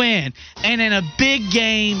to win. And in a big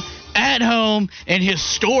game at home in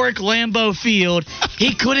historic Lambeau Field.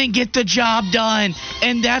 He couldn't get the job done,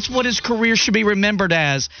 and that's what his career should be remembered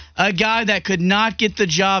as, a guy that could not get the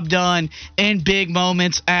job done in big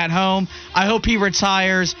moments at home. I hope he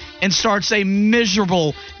retires and starts a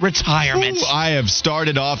miserable retirement. Ooh, I have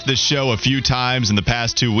started off this show a few times in the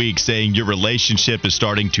past 2 weeks saying your relationship is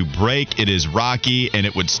starting to break. It is rocky, and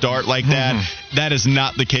it would start like that. That is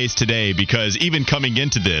not the case today, because even coming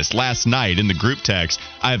into this last night in the group text,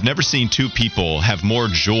 I have never seen two people have more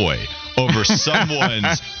joy over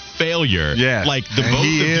someone's failure. Yes. Like the both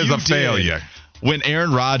he of is you a failure. When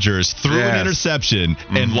Aaron Rodgers threw an interception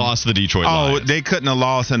and lost the Detroit Lions. Oh, they couldn't have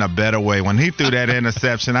lost in a better way. When he threw that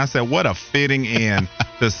interception, I said, what a fitting end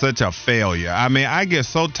to such a failure. I mean, I get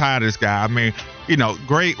so tired of this guy. I mean,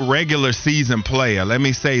 great regular season player. Let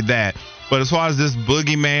me say that. But as far as this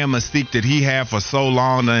boogeyman mystique that he had for so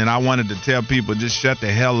long, and I wanted to tell people just shut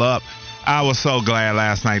the hell up, I was so glad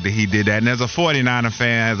last night that he did that. And as a 49er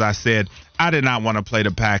fan, as I said, I did not want to play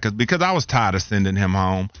the Packers because I was tired of sending him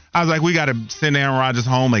home. I was like, we got to send Aaron Rodgers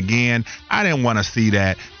home again. I didn't want to see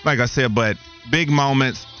that. Like I said, but big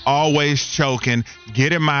moments, always choking,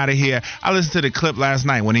 get him out of here. I listened to the clip last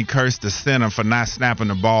night when he cursed the center for not snapping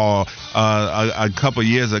the ball a couple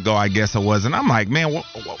years ago, I guess it was. And I'm like, man,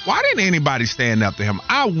 why didn't anybody stand up to him?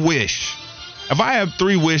 I wish, if I have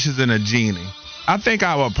 3 wishes and a genie, I think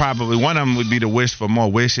I would probably, one of them would be to wish for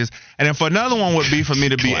more wishes. And then for another one would be for me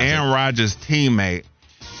to be Aaron Rodgers' teammate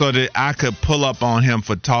so that I could pull up on him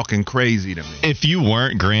for talking crazy to me. If you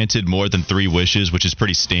weren't granted more than 3 wishes, which is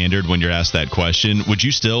pretty standard when you're asked that question, would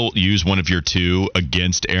you still use one of your 2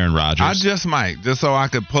 against Aaron Rodgers? I just might, just so I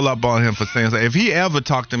could pull up on him for saying something. If he ever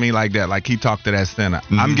talked to me like that, like he talked to that center,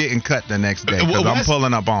 I'm getting cut the next day because I'm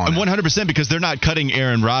pulling up on him. 100%, because they're not cutting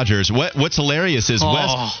Aaron Rodgers. What's hilarious is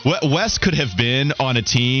Wes could have been on a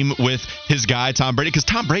team with his guy Tom Brady, because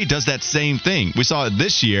Tom Brady does that same thing. We saw it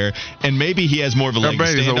this year, and maybe he has more of a leg to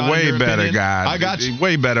stand on. Brady's a way better guy. I got you.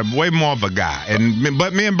 Way better, way more of a guy.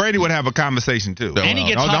 But me and Brady would have a conversation too. And he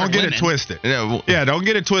gets don't get it twisted. Yeah, don't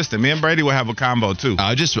get it twisted. Me and Brady would have a combo too.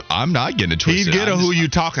 I'm not getting it twisted. He'd get who you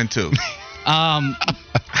talking to.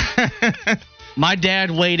 My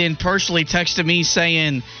dad weighed in personally, texted me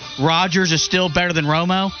saying Rodgers is still better than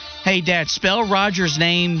Romo. Hey, Dad, spell Rodgers'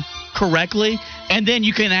 name correctly, and then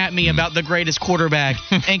you can at me about the greatest quarterback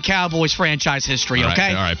in Cowboys franchise history, okay?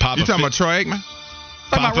 All right. You talking about Troy Aikman?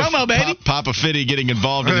 Talking about Romo, baby. Papa Fitty getting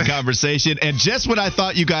involved in the conversation. And just when I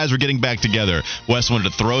thought you guys were getting back together, Wes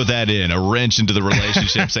wanted to throw that in, a wrench into the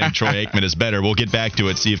relationship, saying Troy Aikman is better. We'll get back to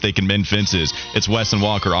it, see if they can mend fences. It's Wes and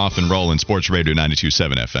Walker off and rolling, Sports Radio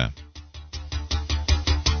 92.7 FM.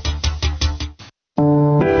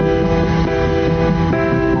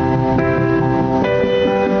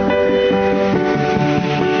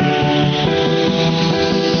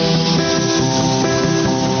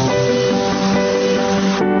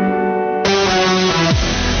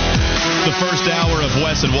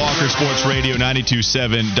 And Walker, Sports Radio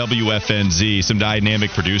 92.7 WFNZ. Some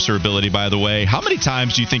dynamic producer ability, by the way. How many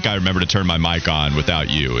times do you think I remember to turn my mic on without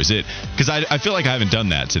you? Is it because I feel like I haven't done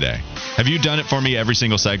that today? Have you done it for me every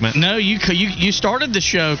single segment? No, you started the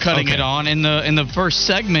show cutting it on. In the first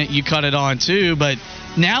segment, you cut it on too, but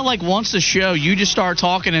now, like, once the show, you just start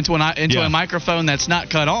talking into a microphone that's not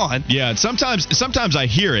cut on. Yeah, sometimes I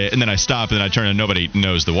hear it, and then I stop, and then I turn, and nobody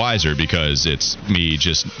knows the wiser because it's me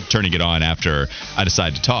just turning it on after I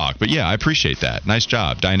decide to talk. But, yeah, I appreciate that. Nice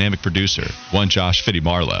job. Dynamic producer. One Josh Fitty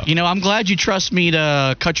Marlowe. I'm glad you trust me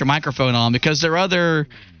to cut your microphone on, because there are other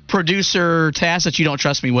producer tasks that you don't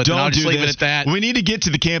trust me with. Don't and I'll just leave it at that. We need to get to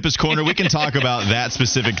the campus corner. We can talk about that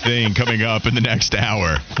specific thing coming up in the next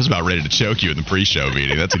hour. I was about ready to choke you in the pre-show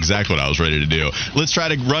meeting. That's exactly what I was ready to do. Let's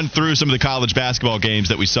try to run through some of the college basketball games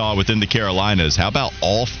that we saw within the Carolinas. How about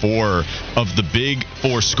all 4 of the big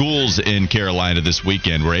 4 schools in Carolina this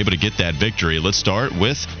weekend were able to get that victory? Let's start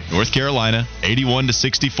with North Carolina,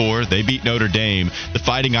 81-64. They beat Notre Dame. The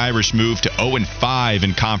Fighting Irish moved to 0-5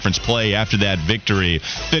 in conference play after that victory.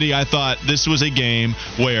 I thought this was a game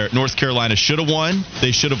where North Carolina should have won.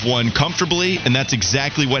 They should have won comfortably, and that's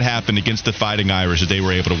exactly what happened against the Fighting Irish, as they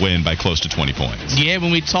were able to win by close to 20 points. Yeah,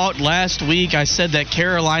 when we talked last week, I said that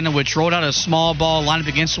Carolina, which rolled out a small ball lineup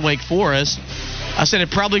against Wake Forest, I said it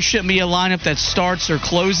probably shouldn't be a lineup that starts or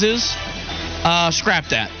closes. Scrap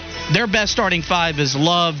that. Their best starting 5 is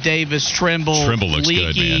Love, Davis, Trimble looks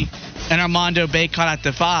Leakey, good, man, and Armando Bacot at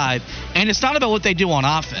the 5. And it's not about what they do on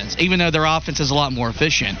offense, even though their offense is a lot more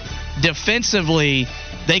efficient. Defensively,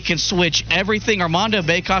 they can switch everything. Armando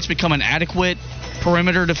Bacot's become an adequate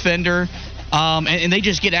perimeter defender, and they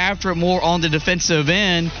just get after it more on the defensive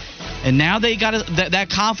end. And now they got that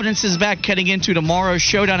confidence is back heading into tomorrow's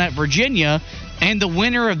showdown at Virginia. And the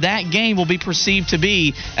winner of that game will be perceived to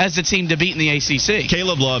be as the team to beat in the ACC.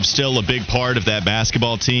 Caleb Love's still a big part of that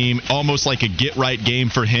basketball team. Almost like a get-right game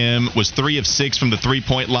for him. Was 3 of 6 from the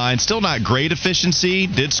three-point line. Still not great efficiency.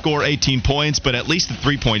 Did score 18 points, but at least the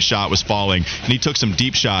three-point shot was falling. And he took some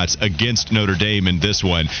deep shots against Notre Dame in this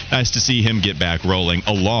one. Nice to see him get back rolling,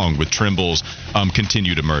 along with Trimble's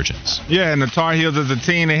continued emergence. Yeah, and the Tar Heels as a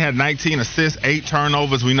team, they had 19 assists, 8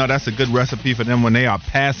 turnovers. We know that's a good recipe for them when they are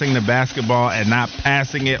passing the basketball and not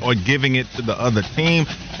passing it or giving it to the other team.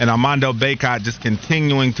 And Armando Bacot just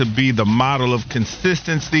continuing to be the model of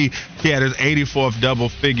consistency. He had his 84th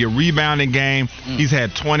double-figure rebounding game. He's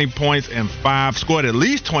had 20 points in 5, scored at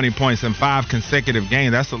least 20 points in 5 consecutive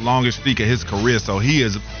games. That's the longest streak of his career, so he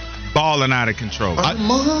is balling out of control. I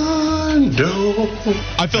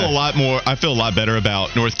feel a lot better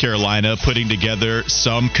about North Carolina putting together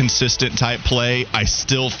some consistent type play. I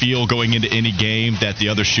still feel going into any game that the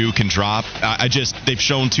other shoe can drop. They've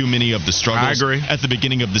shown too many of the struggles at the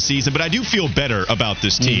beginning of the season, but I do feel better about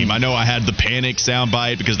this team. I know I had the panic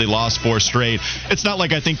soundbite because they lost 4 straight. It's not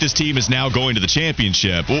like I think this team is now going to the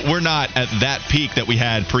championship. We're not at that peak that we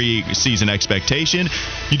had pre-season expectation.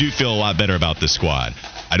 You do feel a lot better about this squad.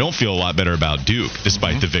 I don't feel a lot better about Duke,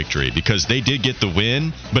 despite the victory, because they did get the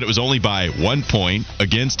win, but it was only by 1 point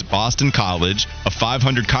against Boston College, a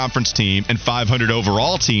 500 conference team and 500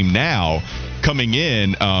 overall team now, coming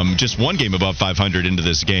in just 1 game above 500 into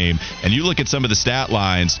this game. And you look at some of the stat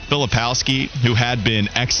lines, Filipowski, who had been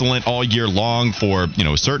excellent all year long for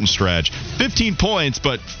a certain stretch, 15 points,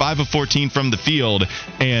 but 5 of 14 from the field,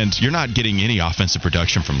 and you're not getting any offensive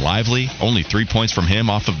production from Lively. Only 3 points from him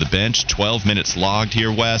off of the bench, 12 minutes logged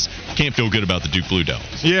here, Wes. Can't feel good about the Duke Blue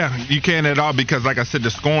Devils. Yeah, you can't at all because, like I said,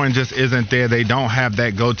 the scoring just isn't there. They don't have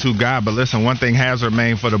that go-to guy. But listen, one thing has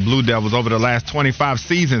remained for the Blue Devils over the last 25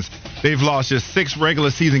 seasons. They've lost just 6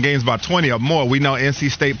 regular season games, about 20 or more. We know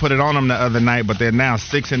NC State put it on them the other night, but they're now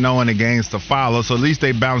 6-0 in the games to follow. So at least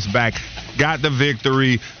they bounced back, got the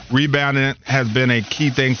victory. Rebounding has been a key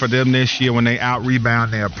thing for them this year when they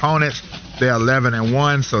out-rebound their opponents. They're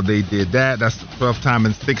 11-1, so they did that. That's the 12th time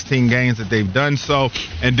in 16 games that they've done so.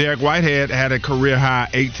 And Derek Whitehead had a career-high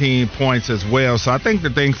 18 points as well. So I think the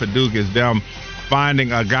thing for Duke is them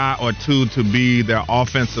finding a guy or two to be their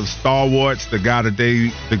offensive stalwarts, the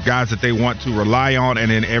guys that they want to rely on,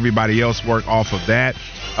 and then everybody else work off of that.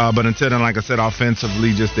 But until then, like I said,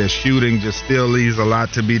 offensively, just their shooting just still leaves a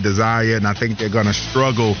lot to be desired, and I think they're going to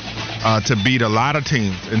struggle to beat a lot of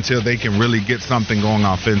teams until they can really get something going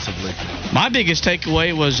offensively. My biggest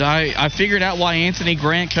takeaway was I figured out why Anthony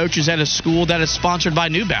Grant coaches at a school that is sponsored by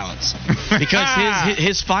New Balance. Because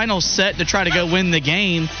his final set to try to go win the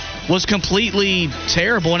game was completely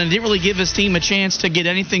terrible, and it didn't really give his team a chance to get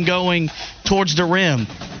anything going towards the rim.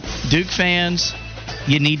 Duke fans,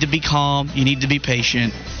 you need to be calm. You need to be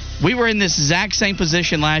patient. We were in this exact same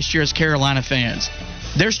position last year as Carolina fans.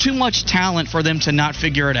 There's too much talent for them to not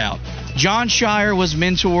figure it out. John Shire was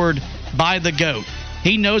mentored by the GOAT.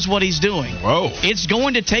 He knows what he's doing. Whoa. It's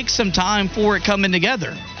going to take some time for it coming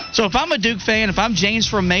together. So if I'm a Duke fan, if I'm James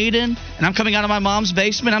from Maiden, and I'm coming out of my mom's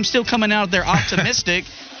basement, I'm still coming out there optimistic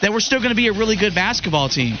that we're still going to be a really good basketball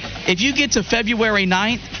team. If you get to February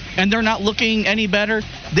 9th and they're not looking any better,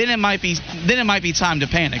 then it might be time to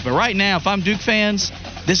panic. But right now, if I'm Duke fans,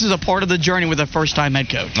 this is a part of the journey with a first-time head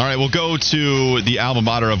coach. All right, we'll go to the alma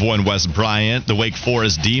mater of one Wes Bryant. The Wake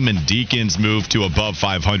Forest Demon Deacons moved to above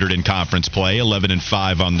 500 in conference play,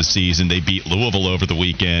 11-5 on the season. They beat Louisville over the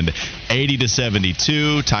weekend,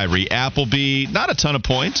 80-72. Tyree Appleby, not a ton of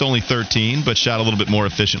points, only 13, but shot a little bit more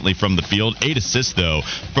efficiently from the field. 8 assists, though,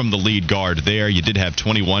 from the lead guard there. You did have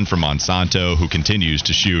 21 from Monsanto, who continues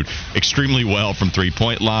to shoot extremely well from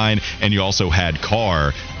three-point line, and you also had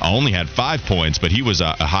Carr. Only had 5 points, but he was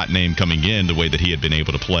a hot name coming in the way that he had been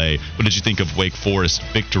able to play. What did you think of Wake Forest's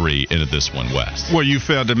victory into this one, West? Well, you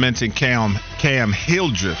failed to mention Cam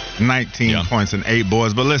Hildreth, 19 points and 8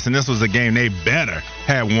 boards. But listen, this was a game they better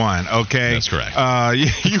had won, okay? That's correct.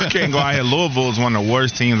 You can't go out here. Louisville is one of the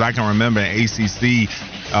worst teams I can remember in ACC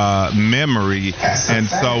memory. And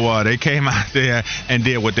so they came out there and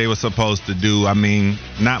did what they were supposed to do. I mean,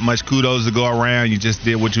 not much kudos to go around. You just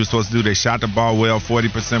did what you were supposed to do. They shot the ball well,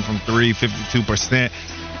 40% from 3, 52%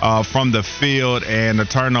 from the field, and the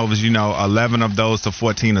turnovers, 11 of those to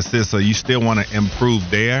 14 assists. So you still want to improve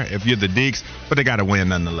there if you're the Deeks, but they got to win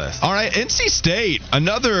nonetheless. All right, NC State,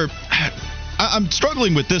 another. I'm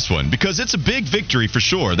struggling with this one because it's a big victory for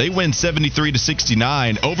sure. They win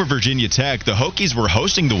 73-69 over Virginia Tech. The Hokies were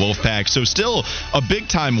hosting the Wolfpack, so still a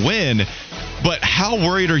big-time win. But how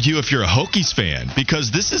worried are you if you're a Hokies fan?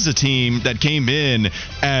 Because this is a team that came in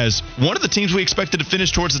as one of the teams we expected to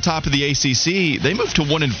finish towards the top of the ACC. They moved to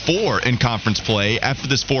 1-4 in conference play after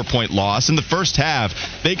this 4-point loss. In the first half,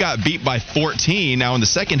 they got beat by 14. Now, in the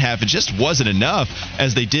second half, it just wasn't enough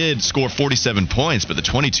as they did score 47 points. But the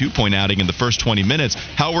 22-point outing in the first 20 minutes,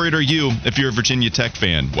 how worried are you if you're a Virginia Tech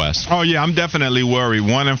fan, Wes? Oh, yeah, I'm definitely worried.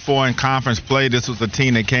 1-4 in conference play. This was a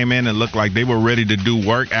team that came in and looked like they were ready to do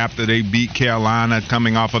work after they beat Carolina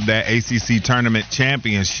coming off of that ACC tournament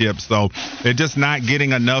championship. So they're just not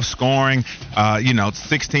getting enough scoring,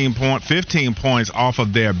 15 points off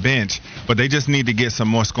of their bench. But they just need to get some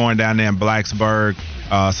more scoring down there in Blacksburg.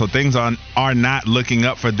 So things are not looking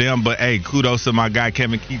up for them. But, hey, kudos to my guy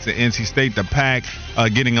Kevin Keats at NC State, the Pack,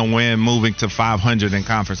 getting a win, moving to 500 in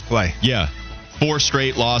conference play. Yeah, 4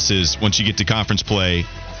 straight losses once you get to conference play.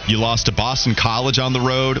 You lost to Boston College on the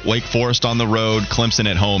road, Wake Forest on the road, Clemson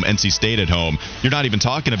at home, NC State at home. You're not even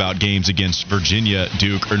talking about games against Virginia,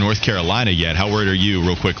 Duke, or North Carolina yet. How worried are you,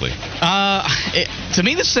 real quickly? To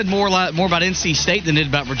me, this said more about NC State than it did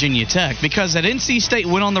about Virginia Tech, because that NC State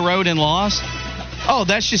went on the road and lost. Oh,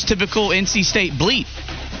 that's just typical NC State bleep.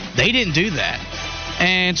 They didn't do that.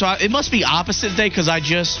 And so it must be opposite today because I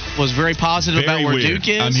just was very positive about where weird. Duke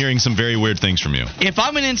is. I'm hearing some very weird things from you. If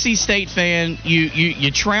I'm an NC State fan, you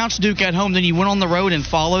trounced Duke at home, then you went on the road and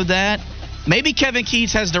followed that. Maybe Kevin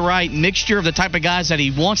Keats has the right mixture of the type of guys that he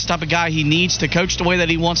wants, the type of guy he needs to coach the way that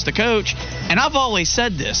he wants to coach. And I've always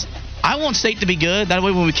said this. I want State to be good. That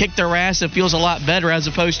way when we kick their ass, it feels a lot better as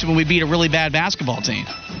opposed to when we beat a really bad basketball team.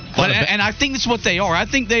 And I think that's what they are. I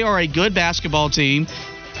think they are a good basketball team.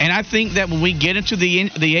 And I think that when we get into the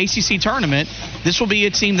ACC tournament, this will be a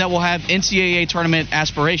team that will have NCAA tournament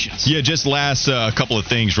aspirations. Yeah, just last couple of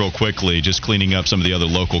things real quickly, just cleaning up some of the other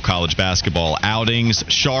local college basketball outings.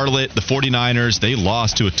 Charlotte, the 49ers, they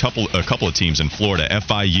lost to a couple of teams in Florida,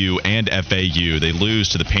 FIU and FAU. They lose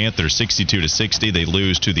to the Panthers 62-60. They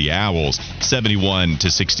lose to the Owls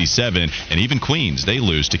 71-67. And even Queens, they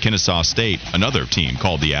lose to Kennesaw State, another team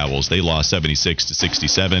called the Owls. They lost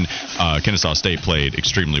 76-67. Kennesaw State played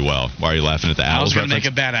extremely well. Why are you laughing at the Owls? I was going to make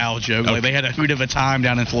a bad Owl joke. Okay. Like they had a hoot of a time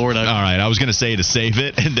down in Florida. All right. I was going to say to save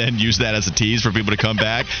it and then use that as a tease for people to come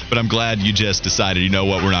back, but I'm glad you just decided, you know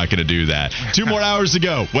what, we're not going to do that. 2 more hours to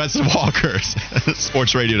go. Wes and Walker's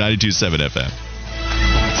Sports Radio 92.7 FM.